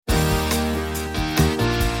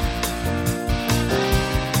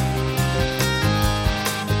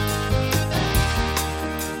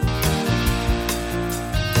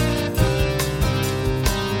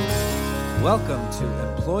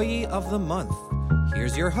Employee of the Month.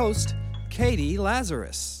 Here's your host, Katie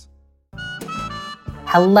Lazarus.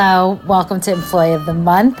 Hello, welcome to Employee of the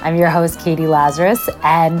Month. I'm your host, Katie Lazarus,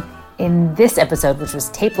 and in this episode, which was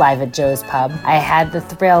taped live at Joe's Pub, I had the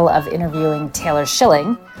thrill of interviewing Taylor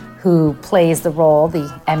Schilling, who plays the role,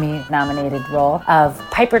 the Emmy-nominated role, of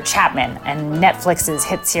Piper Chapman in Netflix's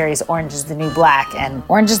hit series Orange is the New Black. And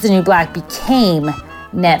Orange is the New Black became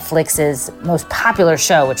Netflix's most popular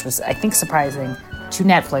show, which was, I think, surprising to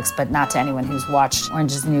Netflix, but not to anyone who's watched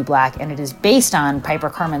Orange is the New Black. And it is based on Piper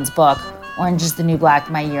Kerman's book, Orange is the New Black,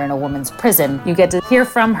 My Year in a Woman's Prison. You get to hear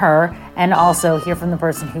from her and also hear from the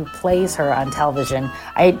person who plays her on television.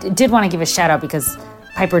 I did want to give a shout out because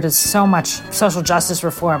Piper does so much social justice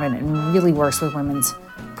reform and really works with women's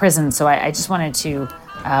prisons. So I just wanted to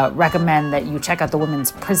recommend that you check out the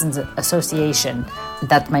Women's Prisons Association.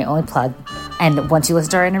 That's my only plug. And once you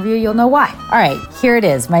listen to our interview, you'll know why. All right, here it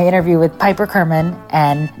is, my interview with Piper Kerman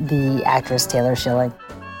and the actress Taylor Schilling.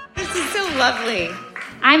 This is so lovely.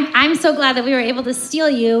 I'm so glad that we were able to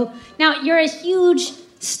steal you. Now, you're a huge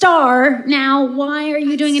star. Now, why are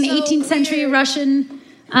you doing an 18th century Russian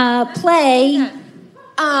play?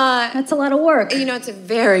 That's a lot of work. You know, it's a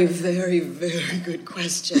very, very, very good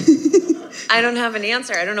question. I don't have an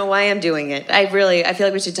answer. I don't know why I'm doing it. I feel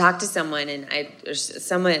like we should talk to someone, and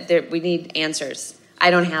we need answers.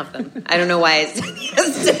 I don't have them. I don't know why I said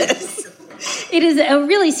yes to this. It is a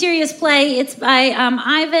really serious play. It's by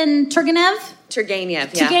Ivan Turgenev. Turgenev, yeah.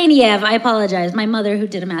 Turgenev, I apologize. My mother, who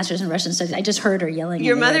did a master's in Russian studies, I just heard her yelling.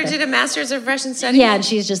 Your mother did a master's of Russian studies? Yeah, and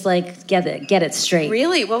she's just like, get it straight.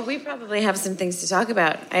 Really? Well, we probably have some things to talk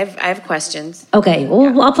about. I have questions. Okay, well,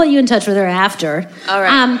 yeah. I'll put you in touch with her after. All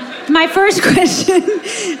right. My first question,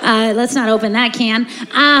 let's not open that can.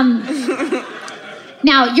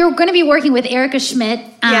 Now, you're going to be working with Erica Schmidt,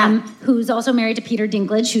 who's also married to Peter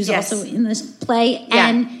Dinklage, who's also in this play. Yeah.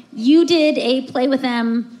 And you did a play with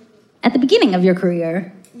them at the beginning of your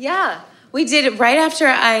career. Yeah, we did it right after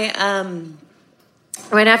I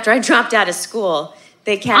dropped out of school.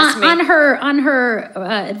 They cast me on her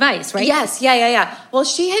advice, right? Yes, yeah. Well,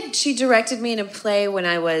 she directed me in a play when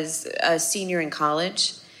I was a senior in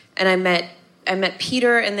college, and I met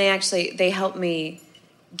Peter, and they helped me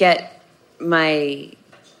get my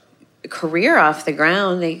career off the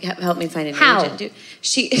ground. They helped me find an agent.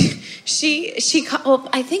 Well,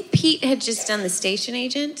 I think Pete had just done The Station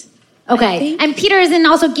Agent. Okay, and Peter is in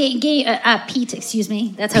also Pete. Excuse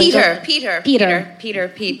me. That's how Pete.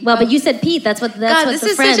 Well, but you said Pete. That's what this the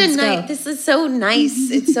is friends such a go. nice. This is so nice.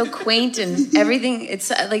 It's so quaint and everything. It's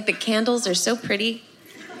like the candles are so pretty.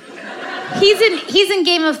 He's in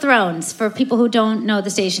Game of Thrones for people who don't know The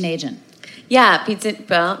Station Agent. Yeah, Pete's in.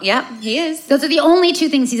 Well, yeah, he is. Those are the only two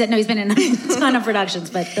things he's at. No, he's been in a ton of productions,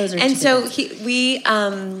 but those are. And so So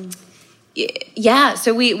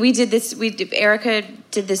we did this. Erica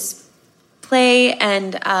did this play,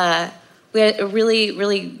 and we had a really,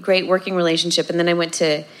 really great working relationship. And then I went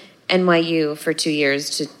to NYU for 2 years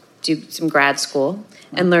to do some grad school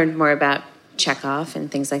and learned more about Chekhov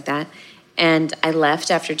and things like that. And I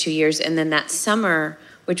left after 2 years. And then that summer,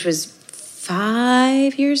 which was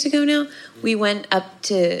 5 years ago now, we went up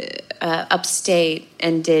to upstate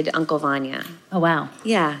and did Uncle Vanya. Oh, wow.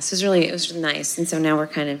 Yeah, so it was really nice. And so now we're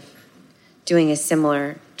kind of doing a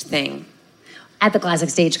similar thing. At the Classic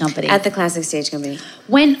Stage Company. At the Classic Stage Company.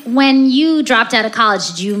 When you dropped out of college,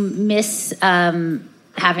 did you miss having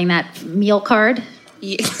that meal card?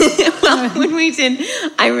 Yeah. Well, when we did,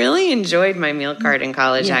 I really enjoyed my meal card in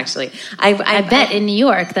college, actually. I bet in New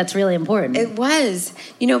York, that's really important. It was.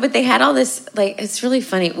 But they had all this, it's really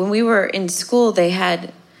funny. When we were in school, they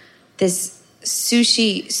had this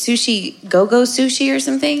sushi, go-go sushi or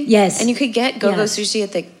something. Yes. And you could get go-go sushi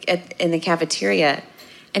in the cafeteria.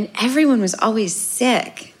 And everyone was always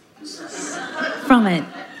sick. From it?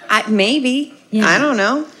 Maybe. Yeah. I don't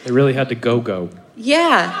know. They really had to go.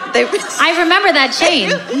 Yeah. I remember that chain.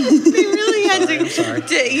 They really had to. Sorry.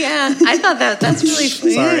 Yeah. I thought that's really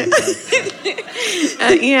funny.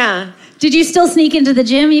 Sorry. Yeah. Did you still sneak into the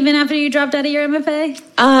gym even after you dropped out of your MFA?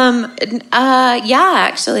 Yeah,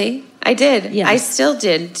 actually. I did. Yeah. I still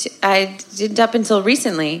did. I did up until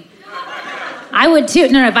recently. I would too.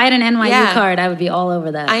 No, if I had an NYU card, I would be all over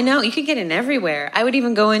that. I know. You could get in everywhere. I would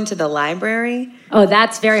even go into the library. Oh,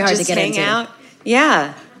 that's very hard to get into. Just hang out.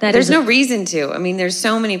 Yeah. There's no reason to. I mean, there's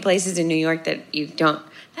so many places in New York that you don't.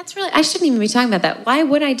 I shouldn't even be talking about that. Why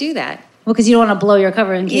would I do that? Well, because you don't want to blow your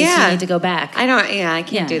cover in case you need to go back. I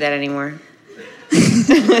can't do that anymore.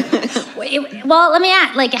 Well, let me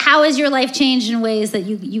ask, how has your life changed in ways that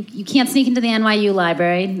you can't sneak into the NYU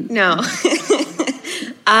library? No.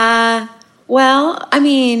 Well, I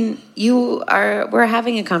mean, we're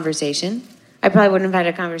having a conversation. I probably wouldn't have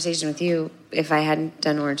had a conversation with you if I hadn't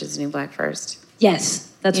done Orange is the New Black first.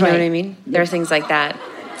 Yes, that's You right. know what I mean? There are things like that.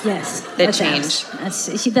 Yes. That change.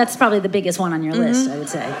 That's probably the biggest one on your list, I would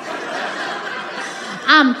say.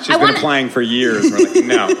 She's been applying for years. We're like,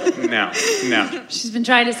 no. She's been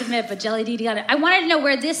trying to submit, but Jelly Dee got it. I wanted to know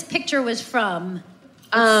where this picture was from.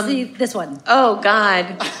 Let's see this one. Oh,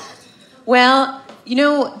 God. Well, you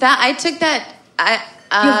know, that I took that... You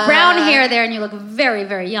have brown hair there, and you look very,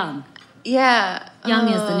 very young. Yeah. Young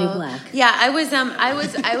is the new black. Yeah, I was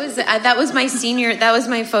that was my senior, that was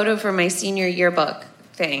my photo for my senior yearbook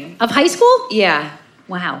thing. Of high school? Yeah.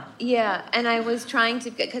 Wow. Yeah, and I was trying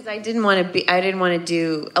to, because I didn't want to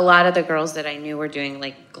do, a lot of the girls that I knew were doing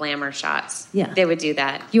like glamour shots. Yeah. They would do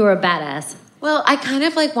that. You were a badass. Well, I kind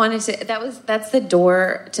of like wanted to, that's the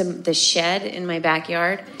door to the shed in my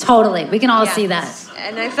backyard. Totally. We can all Yeah. see that.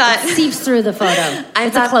 And I thought... It seeps through the photo.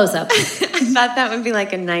 It's a close-up. I thought that would be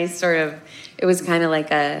like a nice sort of, it was kind of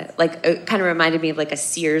it kind of reminded me of like a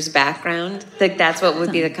Sears background. Like that's what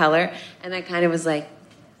would be the color. And I kind of was like,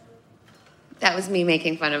 that was me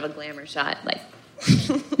making fun of a glamour shot. Like,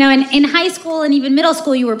 Now, in high school and even middle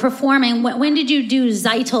school, you were performing. When did you do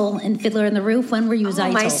Zeitel in Fiddler on the Roof? When were you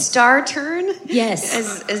Zeitel? my star turn? Yes.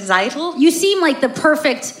 As Zeitel? You seem like the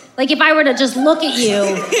perfect, like if I were to just look at you,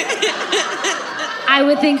 I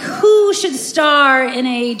would think, who should star in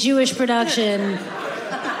a Jewish production?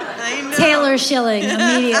 I know. Taylor Schilling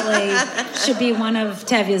immediately should be one of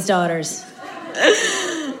Tevye's daughters.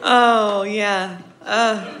 Oh, yeah.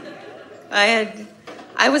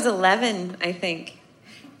 I was 11, I think.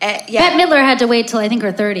 Yeah. Bette Midler had to wait till I think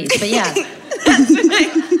her 30s, but yeah.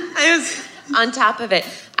 I was on top of it.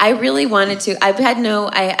 I really wanted to. I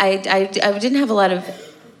didn't have a lot of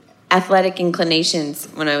athletic inclinations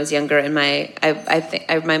when I was younger, and my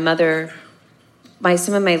mother,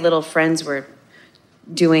 some of my little friends were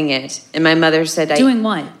doing it, and my mother said, Doing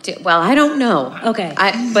what? Well, I don't know. Okay.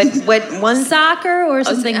 But what one Soccer or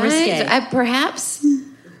something risque? Perhaps.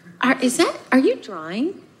 Are you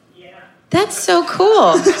drawing? Yeah. That's so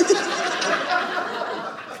cool.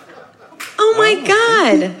 Oh my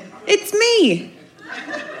God. It's me.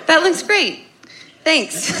 That looks great.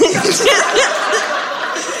 Thanks.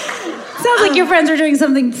 Sounds like your friends were doing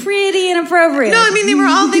something pretty inappropriate. No, I mean,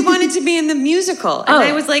 they wanted to be in the musical. And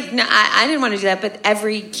I was like, no, I didn't want to do that. But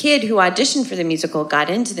every kid who auditioned for the musical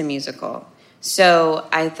got into the musical. So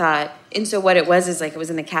I thought, and so what it was is like, it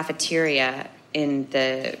was in the cafeteria in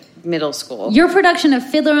the middle school. Your production of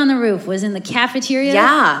Fiddler on the Roof was in the cafeteria?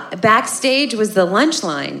 Yeah. Backstage was the lunch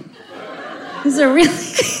line. This is a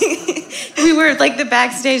really... We were like the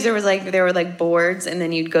backstage, there were like boards, and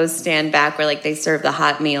then you'd go stand back where like they served the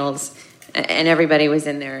hot meals, and everybody was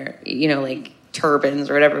in their, like turbans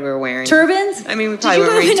or whatever we were wearing. Turbans? I mean, we probably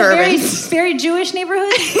weren't wearing turbans. Very Jewish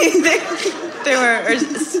neighborhood?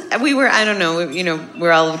 I don't know,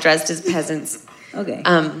 we're all dressed as peasants. Okay.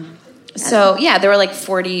 So yeah, there were like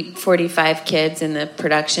 40, 45 kids in the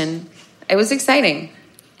production. It was exciting.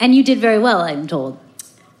 And you did very well, I'm told.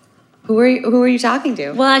 Who were you talking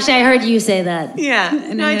to? Well, actually, I heard you say that. Yeah.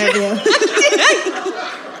 In an interview.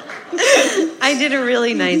 I did a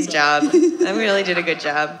really nice job. I really did a good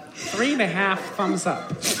job. 3.5 thumbs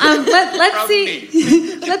up. Let's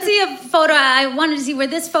see. Let's see a photo. I wanted to see where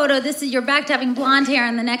this photo. This is you're back to having blonde hair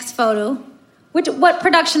in the next photo. What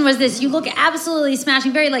production was this? You look absolutely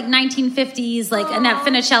smashing, very like 1950s, like Annette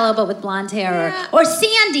Funicello, but with blonde hair, Yeah. or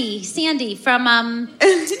Sandy from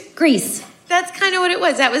Grease. That's kind of what it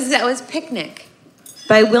was. That was Picnic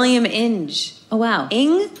by William Inge. Oh wow,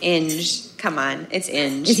 Inge. Come on, it's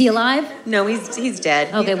Inge. Is he alive? No, he's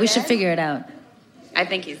dead. Okay, we should figure it out. I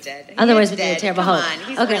think he's dead. Otherwise, He is we do a dead. terrible Come hope. on,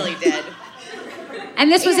 he's Okay. really dead.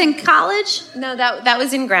 And this was in college? No, that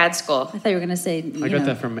was in grad school. I thought you were going to say I got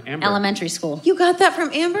that from Amber. elementary school. You got that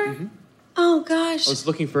from Amber? Oh gosh. I was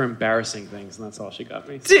looking for embarrassing things, and that's all she got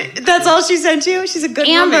me. That's all she sent you? She's a good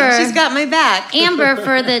Amber. woman. She's got my back. Amber,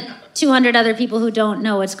 for the 200 other people who don't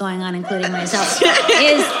know what's going on, including myself,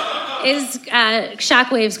 is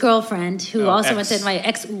Shockwave's girlfriend, who also went to my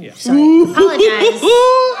ex. Ooh, Yeah. sorry.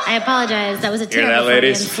 I apologize. That was a terrible that,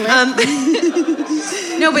 ladies? Freudian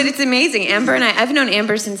slip. No, but it's amazing. Amber and I've known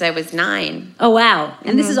Amber since I was 9. Oh, wow.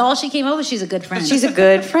 And this is all she came up with? She's a good friend. She's a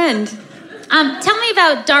good friend. Tell me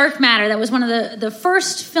about Dark Matter. That was one of the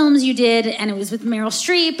first films you did, and it was with Meryl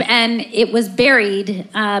Streep, and it was buried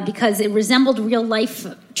because it resembled real life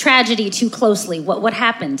tragedy too closely. What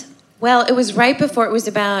happened? Well, it was right before, it was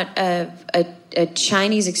about a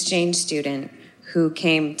Chinese exchange student who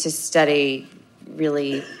came to study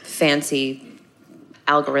really fancy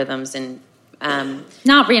algorithms and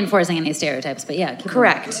Not reinforcing any stereotypes, but yeah.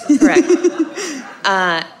 Correct.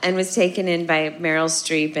 And was taken in by Meryl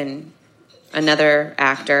Streep and another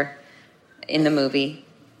actor in the movie.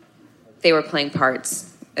 They were playing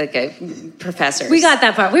parts, like professors. We got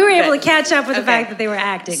that part. We were able to catch up with the fact that they were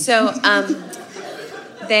acting. So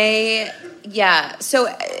So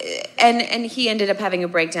and he ended up having a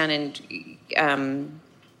breakdown and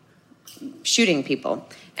shooting people,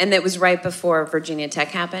 and that was right before Virginia Tech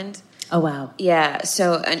happened. Oh, wow. Yeah,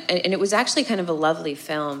 so, and it was actually kind of a lovely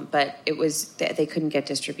film, but it was, they couldn't get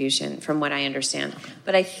distribution, from what I understand.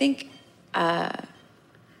 But I think, I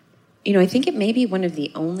think it may be one of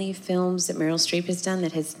the only films that Meryl Streep has done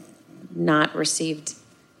that has not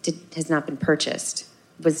been purchased,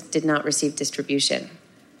 did not receive distribution.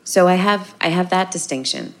 So I have that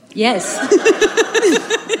distinction. Yes.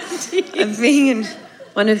 Of being in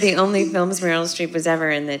one of the only films Meryl Streep was ever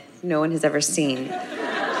in that no one has ever seen.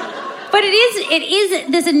 But it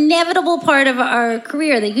is this inevitable part of our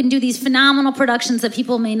career that you can do these phenomenal productions that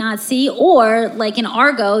people may not see, or like in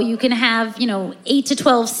Argo, you can have 8 to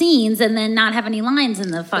 12 scenes and then not have any lines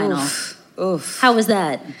in the final. Oof. How was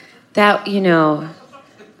that? That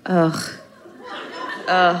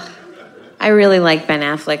I really like Ben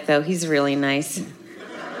Affleck though. He's really nice.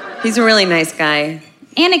 He's a really nice guy.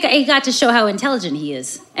 And it got to show how intelligent he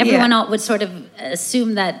is. Everyone would sort of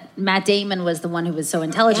assume that Matt Damon was the one who was so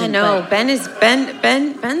intelligent. Yeah, no,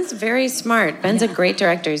 Ben's very smart. Ben's a great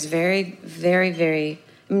director. He's very, very, very,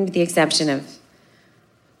 with the exception of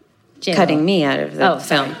J-Lo. cutting me out of the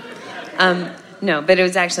film. No, but it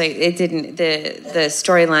was actually, it didn't, the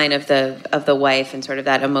storyline of the wife and sort of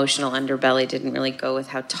that emotional underbelly didn't really go with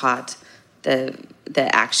how taut the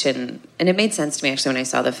action, and it made sense to me actually when I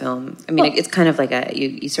saw the film. I mean, it's kind of like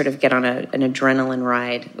you sort of get on an adrenaline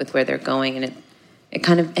ride with where they're going, and it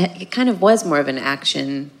kind of was more of an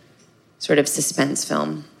action sort of suspense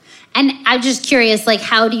film. And I'm just curious, like,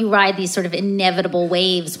 how do you ride these sort of inevitable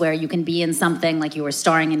waves where you can be in something like you were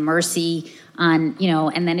starring in Mercy on,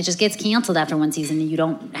 and then it just gets canceled after one season and you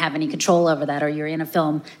don't have any control over that, or you're in a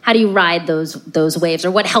film. How do you ride those waves,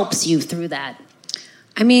 or what helps you through that?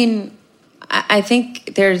 I mean, I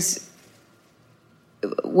think there's,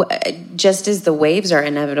 just as the waves are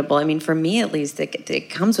inevitable, I mean, for me at least, it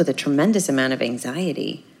comes with a tremendous amount of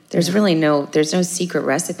anxiety. There's really no secret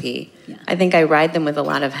recipe. Yeah. I think I ride them with a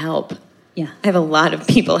lot of help. Yeah. I have a lot of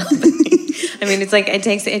people helping me. I mean, it's like, it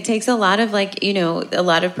takes a lot of a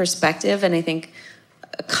lot of perspective, and I think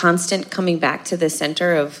a constant coming back to the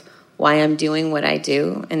center of why I'm doing what I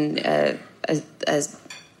do, and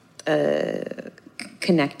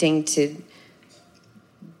connecting to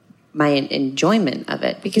my enjoyment of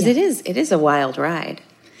it, because it is a wild ride.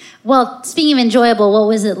 Well, speaking of enjoyable, what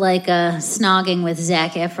was it like snogging with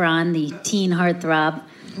Zac Efron, the teen heartthrob,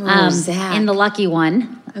 Zac. in The Lucky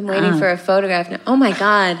One? I'm waiting for a photograph now. Oh my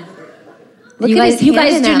God! You guys do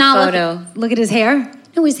not look at his hair.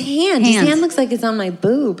 No, his hand. His hand looks like it's on my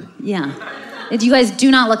boob. Yeah, you guys do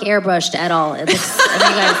not look airbrushed at all. It looks.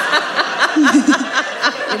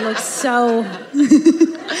 It looks so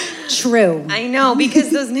true. I know,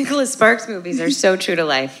 because those Nicholas Sparks movies are so true to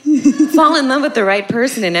life. Fall in love with the right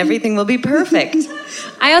person and everything will be perfect.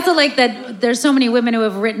 I also like that there's so many women who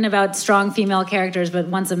have written about strong female characters, but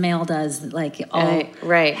once a male does, like, all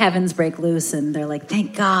heavens break loose, and they're like,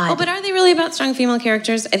 thank God. Oh, but are they really about strong female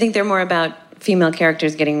characters? I think they're more about female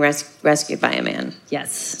characters getting rescued by a man.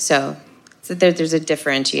 Yes. So there's a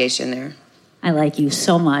differentiation there. I like you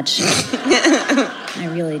so much. I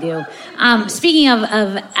really do. Speaking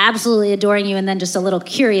of absolutely adoring you, and then just a little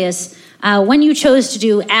curious, when you chose to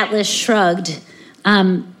do Atlas Shrugged,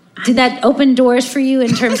 did that open doors for you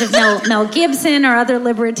in terms of Mel Gibson or other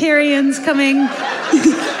libertarians coming?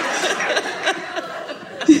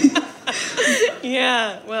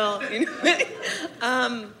 Yeah, well,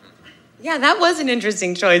 yeah, that was an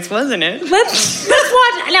interesting choice, wasn't it? Let's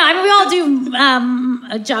watch. No, I mean, we all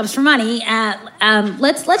do jobs for money.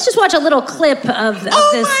 Let's just watch a little clip of this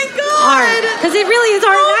art, because it really is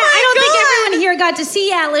art. I don't think everyone here got to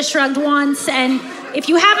see Atlas Shrugged once, and if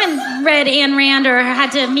you haven't read Ayn Rand or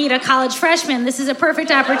had to meet a college freshman, this is a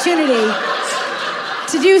perfect opportunity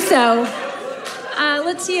to do so.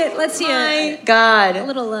 Let's see it. Let's see it. God. A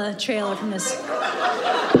little trailer from this.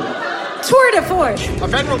 Tour de force. A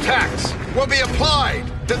federal tax will be applied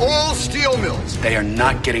to all steel mills. They are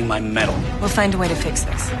not getting my metal. We'll find a way to fix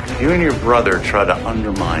this. You and your brother try to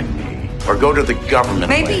undermine me or go to the government.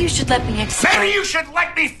 Maybe you should let me explain. Maybe you should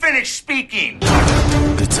let me finish speaking.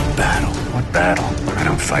 It's a battle. What battle? I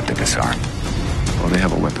don't fight to disarm. Well, they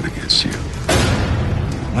have a weapon against you.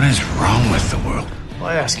 What is wrong with the world? Well,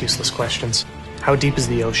 I ask useless questions. How deep is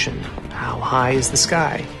the ocean? How high is the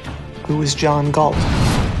sky? Who is John Galt?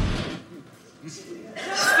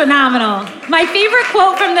 Phenomenal. My favorite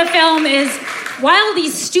quote from the film is, "While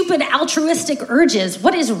these stupid altruistic urges,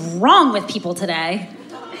 what is wrong with people today?"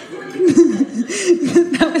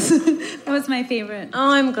 that was my favorite. Oh,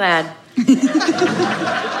 I'm glad. I'm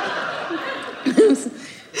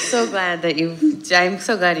so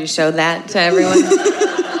glad you showed that to everyone.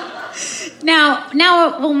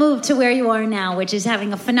 Now we'll move to where you are now, which is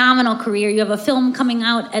having a phenomenal career. You have a film coming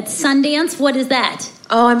out at Sundance. What is that?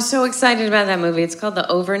 Oh, I'm so excited about that movie. It's called The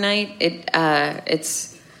Overnight.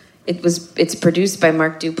 It's produced by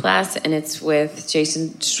Mark Duplass, and it's with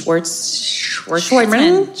Jason Schwartzman,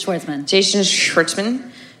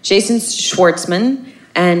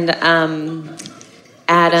 and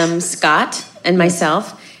Adam Scott, and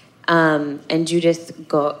myself, and Judith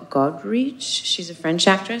Godrich. She's a French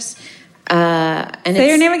actress. And say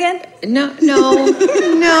your name again? No,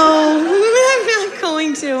 I'm not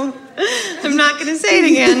going to. I'm not going to say it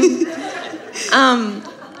again.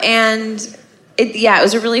 It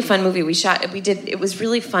was a really fun movie. It was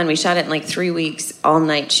really fun. We shot it in like 3 weeks, all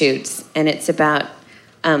night shoots, and it's about,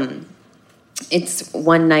 it's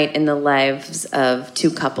one night in the lives of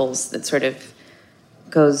two couples that sort of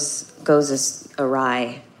goes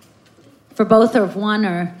awry. For both or one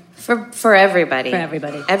or? For everybody. For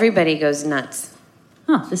everybody. Everybody goes nuts.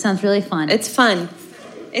 Oh, this sounds really fun. It's fun.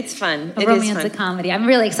 It's fun. A romantic comedy. I'm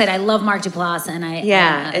really excited. I love Mark Duplass, and I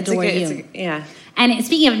adore you. And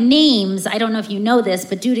speaking of names, I don't know if you know this,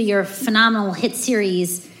 but due to your phenomenal hit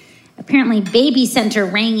series, apparently Baby Center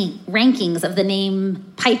rankings of the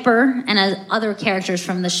name Piper and other characters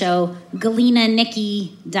from the show, Galena,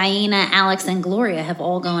 Nikki, Diana, Alex, and Gloria, have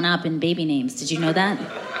all gone up in baby names. Did you know that?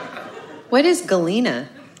 What is Galena?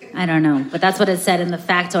 I don't know, but that's what it said in the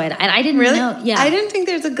factoid. I didn't know. Yeah, I didn't think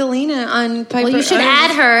there's a Galena on Piper. Well, you should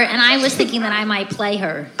add her, and I was thinking that I might play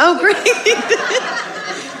her. Oh, great!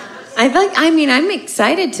 I'm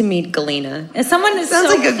excited to meet Galena. As someone who sounds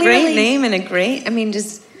like a great name and a great.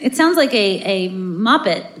 It sounds like a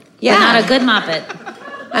Muppet. Yeah, but not a good Muppet.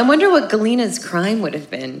 I wonder what Galena's crime would have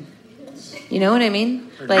been. You know what I mean?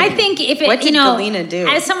 I think what did Galena do?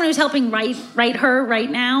 As someone who's helping write her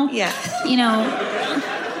right now,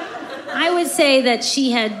 I would say that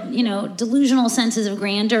she had, delusional senses of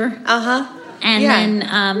grandeur. And then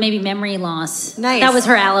maybe memory loss. Nice. That was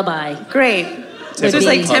her alibi. Great. So it's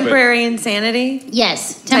like temporary insanity?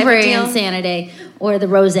 Yes, temporary insanity. Or the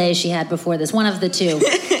rosé she had before this. One of the two.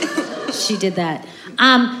 She did that.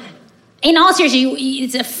 In all seriousness,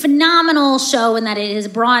 it's a phenomenal show in that it has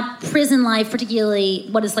brought prison life, particularly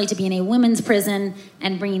what it's like to be in a women's prison,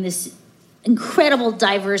 and bringing this incredible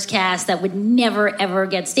diverse cast that would never ever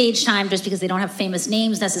get stage time just because they don't have famous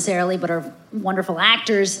names necessarily, but are wonderful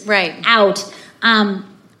actors out.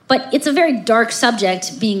 But it's a very dark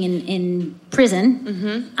subject, being in prison.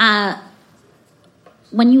 Mm-hmm.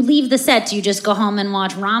 When you leave the set, do you just go home and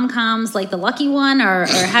watch rom-coms like The Lucky One, or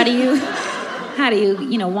how do you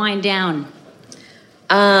wind down?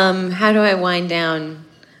 How do I wind down?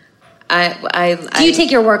 Do you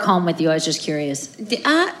take your work home with you? I was just curious.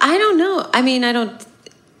 I don't know.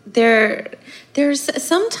 There's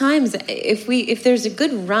sometimes if there's a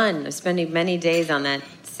good run of spending many days on that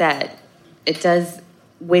set, it does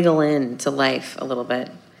wiggle into life a little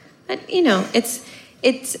bit. But it's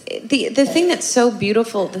the thing that's so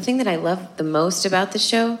beautiful. The thing that I love the most about the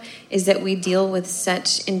show is that we deal with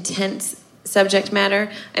such intense subject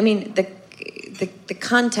matter. The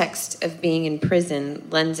context of being in prison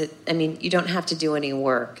lends it. You don't have to do any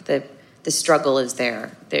work. The struggle is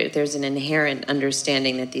there. There's an inherent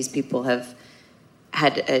understanding that these people have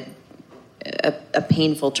had a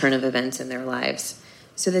painful turn of events in their lives.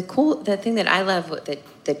 So the thing that I love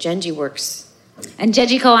that Genji works. And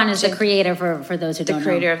Genji Kohan is the creator for those who don't know. The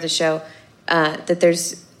creator of the show. That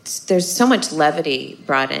there's so much levity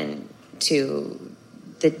brought in to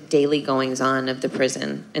the daily goings-on of the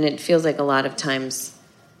prison. And it feels like a lot of times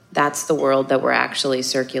that's the world that we're actually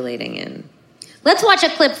circulating in. Let's watch a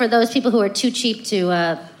clip for those people who are too cheap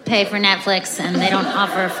to pay for Netflix and they don't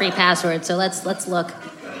offer a free password. So let's look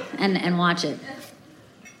and watch it.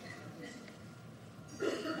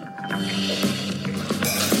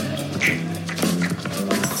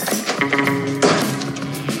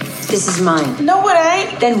 This is mine. No, it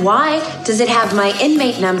ain't. Then why does it have my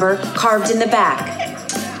inmate number carved in the back?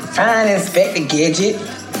 Fine, Inspector Gadget.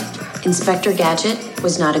 Inspector Gadget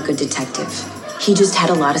was not a good detective. He just had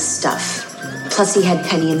a lot of stuff. Plus, he had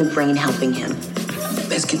Penny in the brain helping him.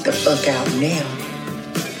 Let's get the fuck out now.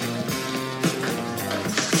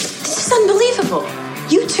 This is unbelievable.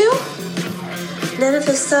 You too? none of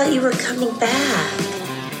us thought you were coming back.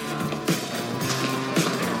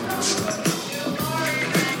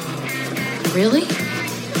 Really?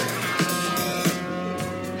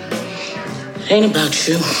 Ain't about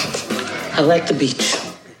you. I like the beach.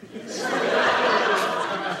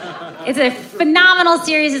 It's a phenomenal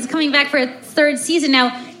series. It's coming back for its third season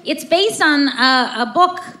now. It's based on a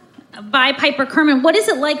book by Piper Kerman. What is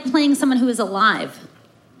it like playing someone who is alive?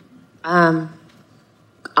 Awesome.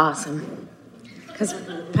 Because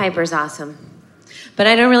Piper's awesome. But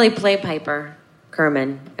I don't really play Piper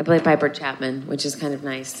Kerman. I play Piper Chapman, which is kind of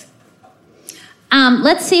nice.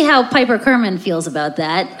 Let's see how Piper Kerman feels about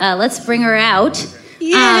that. Let's bring her out.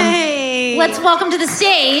 Yay! Let's welcome to the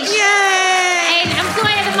stage. Yay! An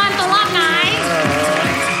Employee of the Month alumni.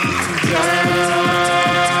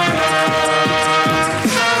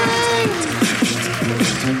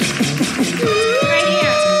 Right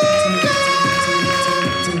here.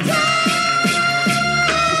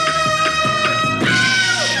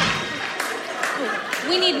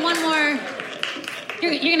 We need one more.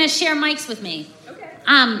 You're going to share mics with me.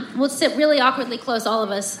 We'll sit really awkwardly close, all of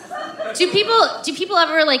us. Do people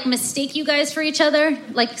ever like mistake you guys for each other?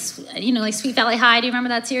 Like Sweet Valley High. Do you remember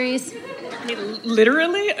that series? I mean,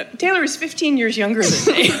 literally, Taylor is 15 years younger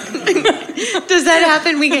than me. Does that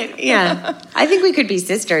happen? Yeah. I think we could be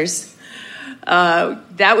sisters.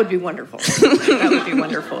 That would be wonderful. That would be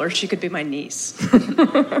wonderful. Or she could be my niece.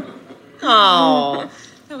 Oh.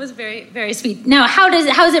 That was very, very sweet. Now, how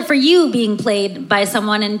is it for you being played by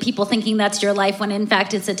someone and people thinking that's your life when in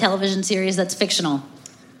fact it's a television series that's fictional?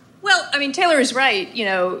 Well, I mean, Taylor is right.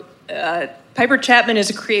 Piper Chapman is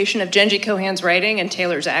a creation of Jenji Kohan's writing and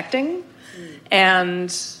Taylor's acting. And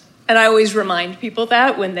I always remind people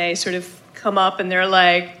that when they sort of come up and they're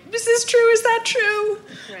like, is this true? Is that true?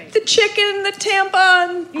 Right. The chicken, the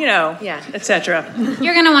tampon, etc.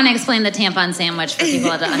 You're going to want to explain the tampon sandwich for people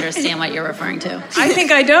to understand what you're referring to. I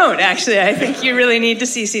think I don't, actually. I think you really need to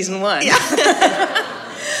see season 1.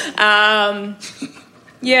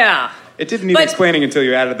 Yeah. It didn't need explaining until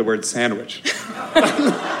you added the word sandwich. That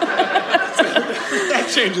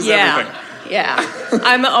changes everything. Yeah.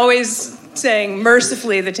 I'm always saying,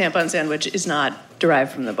 mercifully, the tampon sandwich is not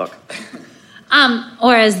derived from the book.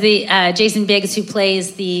 Or as the Jason Biggs, who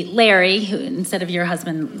plays the Larry, who instead of your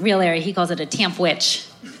husband, real Larry, he calls it a tamp witch,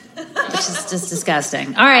 which is just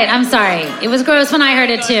disgusting. All right, I'm sorry. It was gross when I heard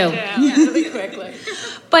it too. Yeah, really quickly.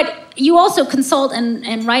 But you also consult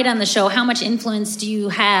and write on the show. How much influence do you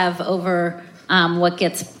have over what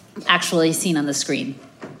gets actually seen on the screen?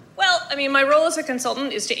 Well, I mean, my role as a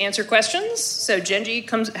consultant is to answer questions. So Jenji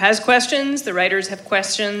has questions, the writers have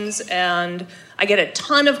questions, and I get a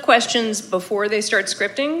ton of questions before they start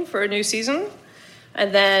scripting for a new season.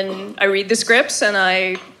 And then I read the scripts and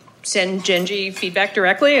I send Jenji feedback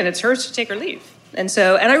directly, and it's hers to take or leave. And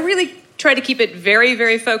I really try to keep it very,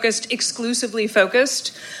 very focused, exclusively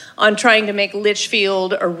focused on trying to make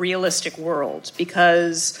Litchfield a realistic world,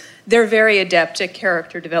 because they're very adept at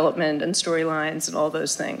character development and storylines and all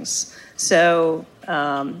those things. So,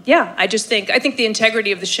 I think the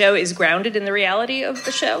integrity of the show is grounded in the reality of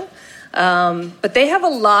the show. But they have a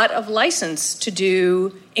lot of license to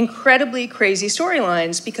do incredibly crazy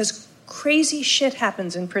storylines because crazy shit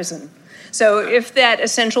happens in prison. So if that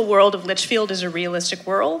essential world of Litchfield is a realistic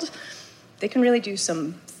world, they can really do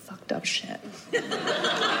some fucked up shit.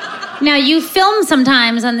 Now, you film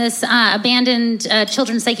sometimes on this abandoned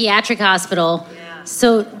children's psychiatric hospital. Yeah.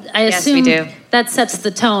 So I assume we do. That sets the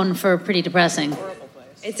tone for pretty depressing.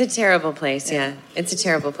 It's a terrible place, yeah. It's a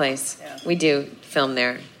terrible place. Yeah. We do film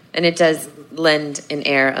there. And it does lend an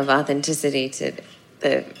air of authenticity to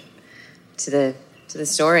the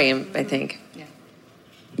story, I think. Yeah.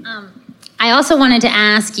 I also wanted to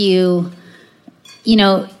ask you,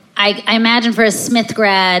 I imagine for a Smith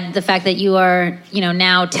grad, the fact that you are,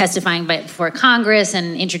 now testifying before Congress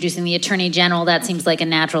and introducing the Attorney General, that seems like a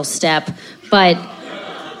natural step. But,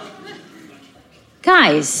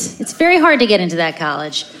 guys, it's very hard to get into that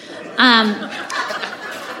college.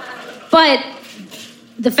 But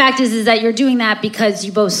the fact is that you're doing that because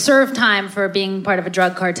you both served time for being part of a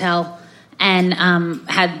drug cartel and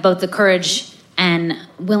had both the courage and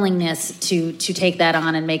willingness to take that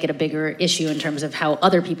on and make it a bigger issue in terms of how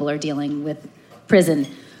other people are dealing with prison.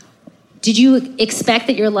 Did you expect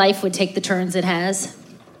that your life would take the turns it has?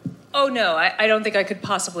 Oh, no. I don't think I could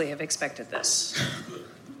possibly have expected this.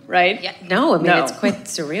 Right? Yeah, no, it's quite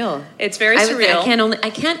surreal. It's very surreal. I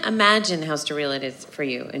can't imagine how surreal it is for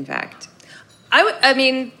you, in fact. I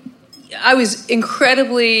was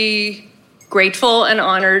incredibly grateful and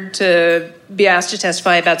honored to be asked to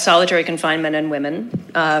testify about solitary confinement and women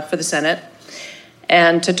for the Senate.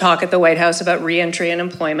 and to talk at the White House about reentry and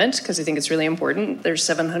employment, because I think it's really important. There's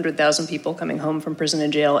 700,000 people coming home from prison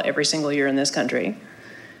and jail every single year in this country.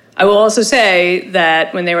 I will also say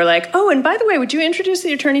that when they were like, oh, and by the way, would you introduce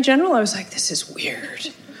the Attorney General? I was like, this is weird.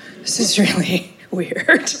 This is really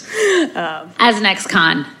weird. As an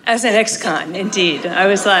ex-con. As an ex-con, indeed. I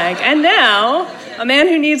was like, and now, a man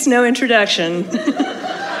who needs no introduction,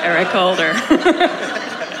 Eric Holder.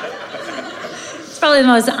 It's probably the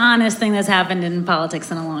most honest thing that's happened in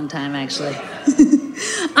politics in a long time, actually.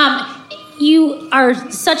 You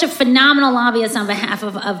are such a phenomenal lobbyist on behalf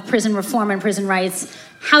of prison reform and prison rights.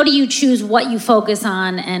 How do you choose what you focus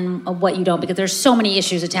on and what you don't? Because there's so many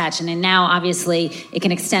issues attached, and now obviously it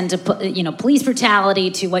can extend to police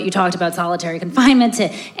brutality, to what you talked about, solitary confinement,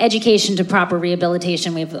 to education, to proper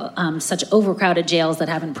rehabilitation. We have such overcrowded jails that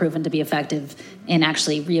haven't proven to be effective in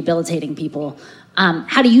actually rehabilitating people.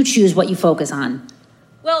 How do you choose what you focus on?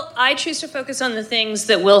 Well, I choose to focus on the things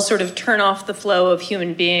that will sort of turn off the flow of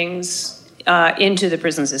human beings into the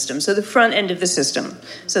prison system, so the front end of the system.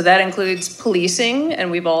 So that includes policing, and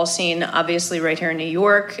we've all seen, obviously, right here in New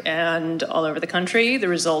York and all over the country, the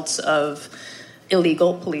results of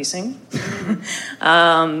illegal policing,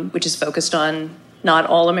 which is focused on not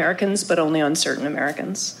all Americans, but only on certain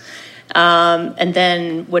Americans. And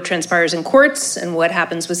then what transpires in courts and what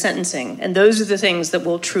happens with sentencing. And those are the things that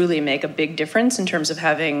will truly make a big difference in terms of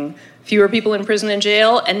having fewer people in prison and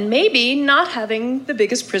jail, and maybe not having the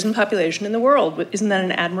biggest prison population in the world. Isn't that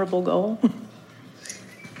an admirable goal?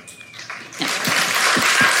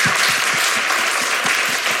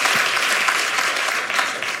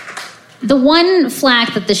 The one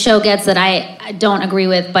flack that the show gets that I don't agree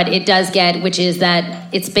with, but it does get, which is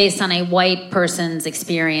that it's based on a white person's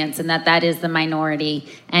experience, and that is the minority.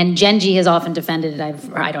 And Genji has often defended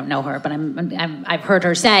it. I don't know her, but I've heard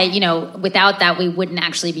her say, without that, we wouldn't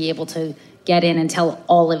actually be able to get in and tell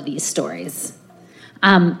all of these stories.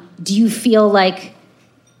 Do you feel like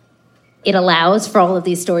it allows for all of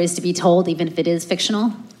these stories to be told, even if it is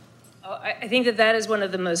fictional? I think that is one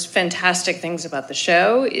of the most fantastic things about the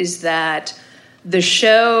show, is that the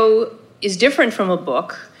show is different from a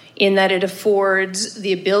book in that it affords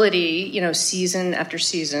the ability, season after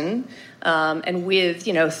season, and with,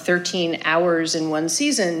 13 hours in one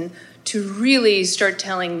season, to really start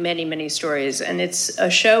telling many, many stories. And it's a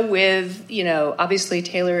show with, obviously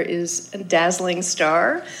Taylor is a dazzling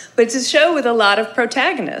star, but it's a show with a lot of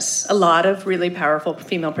protagonists, a lot of really powerful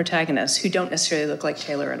female protagonists who don't necessarily look like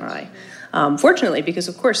Taylor and I. Fortunately, because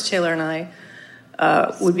of course Taylor and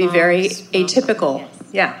I would be very atypical,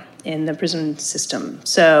 in the prison system.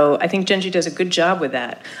 So I think Genji does a good job with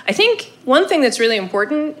that. I think one thing that's really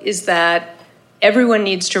important is that everyone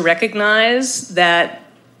needs to recognize that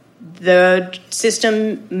the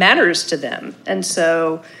system matters to them. And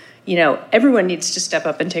so, everyone needs to step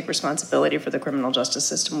up and take responsibility for the criminal justice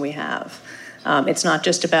system we have. It's not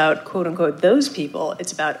just about, quote unquote, those people,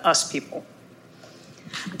 it's about us people.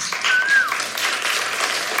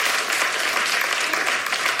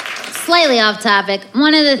 Slightly off topic,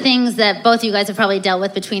 one of the things that both of you guys have probably dealt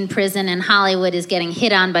with between prison and Hollywood is getting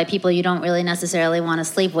hit on by people you don't really necessarily want to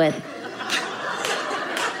sleep with.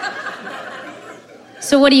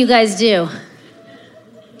 So what do you guys do?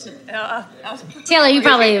 Taylor, you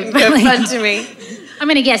probably fun to me. I'm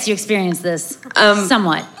going to guess you experienced this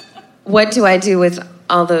somewhat. What do I do with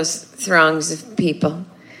all those throngs of people?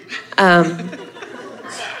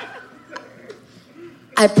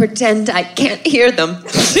 I pretend I can't hear them.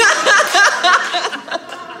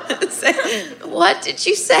 What did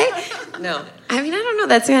you say? No. I mean, I don't know.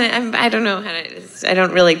 That's I don't know how to. I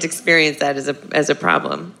don't really experience that as a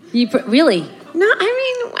problem. Really? No,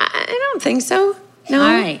 I don't think so. No. All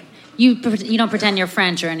right. You don't pretend you're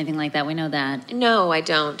French or anything like that. We know that. No, I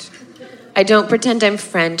don't. I don't pretend I'm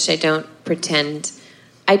French. I don't pretend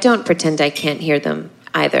I can't hear them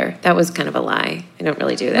either. That was kind of a lie. I don't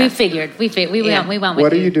really do that. We figured. We went with you.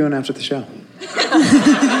 What are you doing after the show?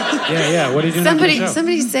 Yeah. What are you doing after the show?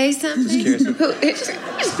 Somebody say something. Just curious.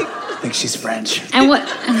 I think she's French. And what?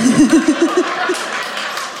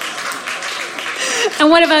 And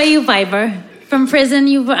what about you, Piper? From prison,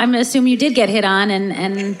 I'm assuming you did get hit on,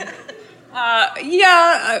 and.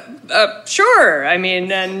 Sure. I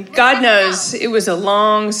mean, and God knows it was a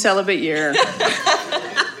long celibate year.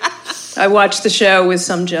 I watched the show with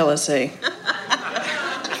some jealousy.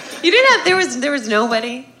 You didn't have. There was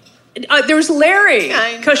nobody. There was Larry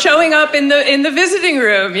showing up in the visiting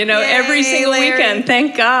room. Every single Larry. weekend.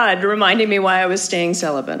 Thank God, reminding me why I was staying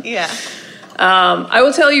celibate. Yeah. I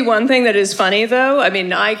will tell you one thing that is funny, though. I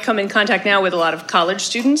mean, I come in contact now with a lot of college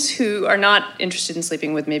students who are not interested in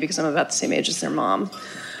sleeping with me because I'm about the same age as their mom.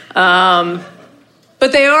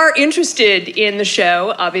 But they are interested in the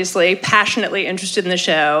show, obviously, passionately interested in the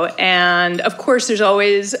show. And of course, there's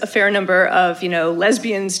always a fair number of,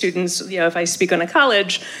 lesbian students, if I speak on a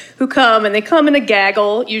college, who come, and they come in a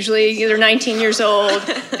gaggle. Usually they're 19 years old.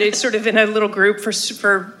 They're sort of in a little group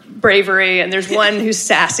for bravery. And there's one who's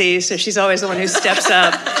sassy, so she's always the one who steps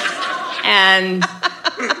up. And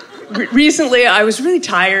recently, I was really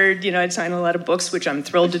tired. I'd signed a lot of books, which I'm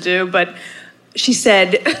thrilled to do. But she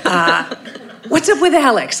said, what's up with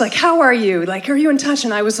Alex? Like, how are you? Like, are you in touch?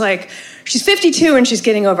 And I was like, she's 52 and she's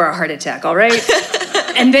getting over a heart attack, all right?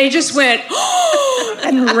 And they just went,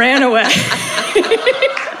 and ran away.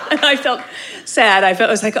 And I felt sad. I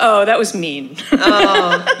was like, oh, that was mean.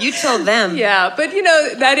 Oh, you told them. Yeah, but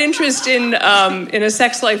that interest in a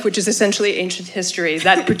sex life, which is essentially ancient history,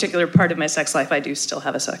 that particular part of my sex life, I do still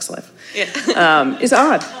have a sex life, is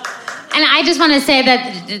odd. And I just want to say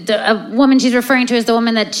that the woman she's referring to is the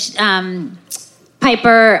woman that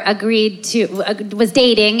Piper was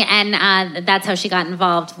dating, and that's how she got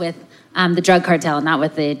involved with the drug cartel, not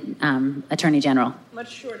with the attorney general.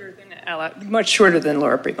 Much shorter than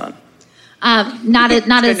Laura Prepon. No,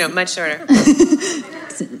 much shorter.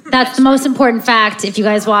 That's the most important fact. If you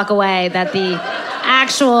guys walk away, that the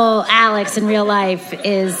actual Alex in real life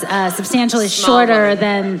is substantially shorter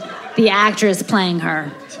than the actress playing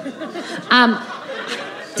her.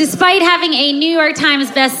 Despite having a New York Times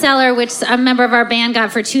bestseller, which a member of our band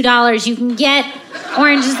got for $2, you can get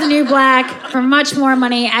Orange is the New Black for much more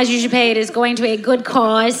money. As you should pay, it is going to a good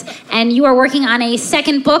cause. And you are working on a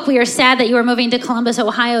second book. We are sad that you are moving to Columbus,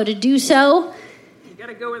 Ohio to do so. You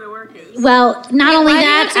gotta go where the work is. Well, not only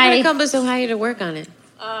that, I have to go to Columbus, Ohio to work on it.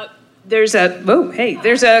 There's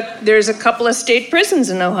a couple of state prisons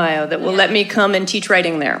in Ohio that will let me come and teach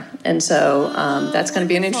writing there. And so that's going to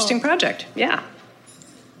be an interesting project. Yeah.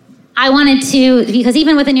 I wanted to, because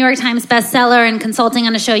even with a New York Times bestseller and consulting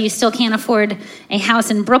on a show, you still can't afford a house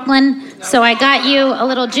in Brooklyn. So I got you a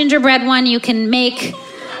little gingerbread one you can make.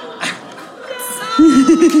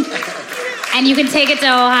 And you can take it to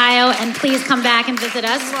Ohio, and please come back and visit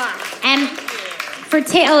us. And for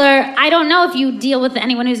Taylor, I don't know if you deal with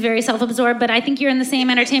anyone who's very self-absorbed, but I think you're in the same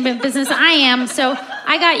entertainment business I am. So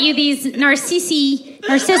I got you these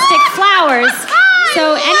narcissistic flowers.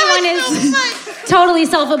 So anyone is totally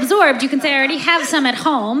self-absorbed, you can say, I already have some at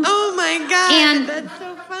home. Oh my God, and that's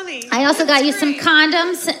so funny. I also got you some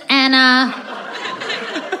condoms and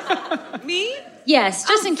Me? Yes,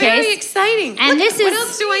 just in case. Very exciting. And what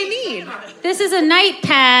else do I need? This is a night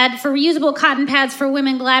pad for reusable cotton pads for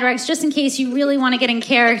women, Gladrex, just in case you really want to get in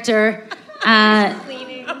character.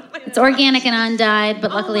 It's organic and undyed,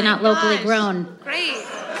 but luckily not locally grown. Great,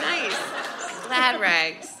 nice.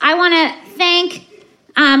 Gladrex. I want to thank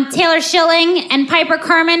Taylor Schilling and Piper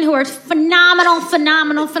Kerman, who are phenomenal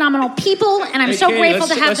people, and I'm so grateful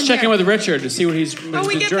to have them Let's check here. in with Richard to see what he's doing.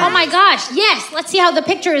 Oh my gosh, yes. Let's see how the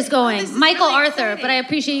picture is going. Michael Arthur, but I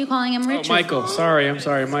appreciate you calling him Richard. Oh, Michael. I'm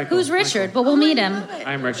sorry, Michael. Who's Richard? But we'll meet him.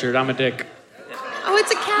 I'm Richard. I'm a dick. Oh,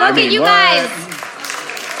 it's a cat. Look at you guys.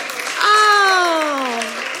 Oh.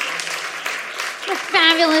 A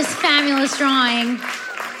fabulous drawing.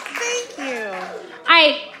 Thank you. All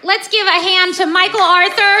right, let's give a hand to Michael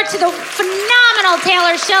Arthur, to the phenomenal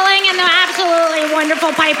Taylor Schilling, and the absolutely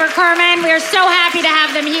wonderful Piper Kerman. We are so happy to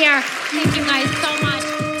have them here. Thank you guys so much.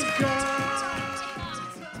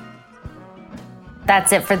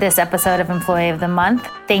 That's it for this episode of Employee of the Month.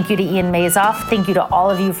 Thank you to Ian Mazoff. Thank you to all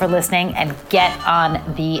of you for listening, and get on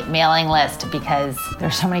the mailing list because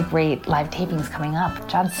there's so many great live tapings coming up.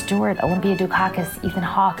 Jon Stewart, Olympia Dukakis, Ethan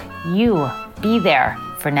Hawke. You be there.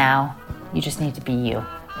 For now, you just need to be you.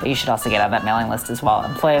 But you should also get on that mailing list as well.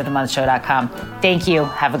 EmployeeOfTheMonthShow.com. Thank you.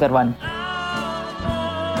 Have a good one.